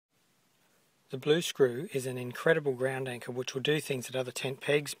The Bluescrew is an incredible ground anchor which will do things that other tent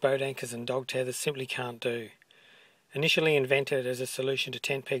pegs, boat anchors and dog tethers simply can't do. Initially invented as a solution to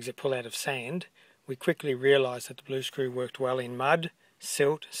tent pegs that pull out of sand, we quickly realised that the Bluescrew worked well in mud,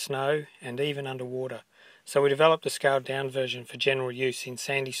 silt, snow and even underwater. So we developed a scaled down version for general use in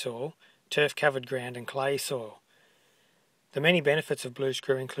sandy soil, turf covered ground and clay soil. The many benefits of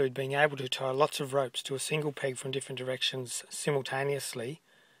Bluescrew include being able to tie lots of ropes to a single peg from different directions simultaneously,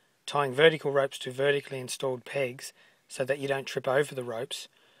 tying vertical ropes to vertically installed pegs so that you don't trip over the ropes,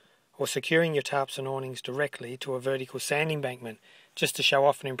 or securing your tarps and awnings directly to a vertical sand embankment just to show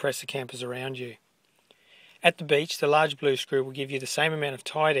off and impress the campers around you. At the beach, the large Bluescrew will give you the same amount of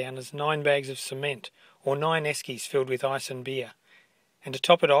tie down as 9 bags of cement or 9 eskies filled with ice and beer. And to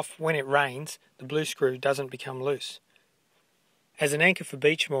top it off, when it rains, the Bluescrew doesn't become loose. As an anchor for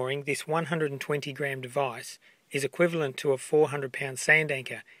beach mooring, this 120 gram device is equivalent to a 400 pound sand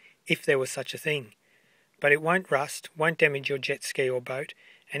anchor if there was such a thing. But it won't rust, won't damage your jet ski or boat,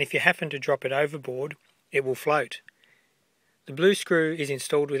 and if you happen to drop it overboard, it will float. The Bluescrew is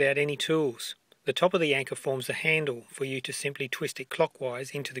installed without any tools. The top of the anchor forms a handle for you to simply twist it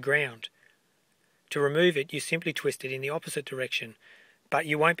clockwise into the ground. To remove it, you simply twist it in the opposite direction, but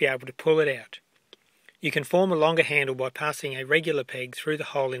you won't be able to pull it out. You can form a longer handle by passing a regular peg through the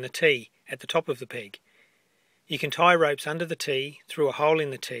hole in the T at the top of the peg. You can tie ropes under the T through a hole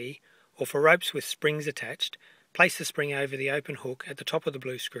in the T, or for ropes with springs attached, place the spring over the open hook at the top of the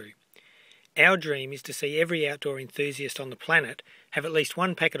Bluescrew. Our dream is to see every outdoor enthusiast on the planet have at least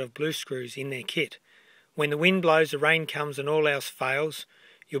one packet of Bluescrews in their kit. When the wind blows, the rain comes and all else fails,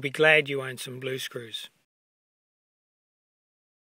 you'll be glad you own some Bluescrews.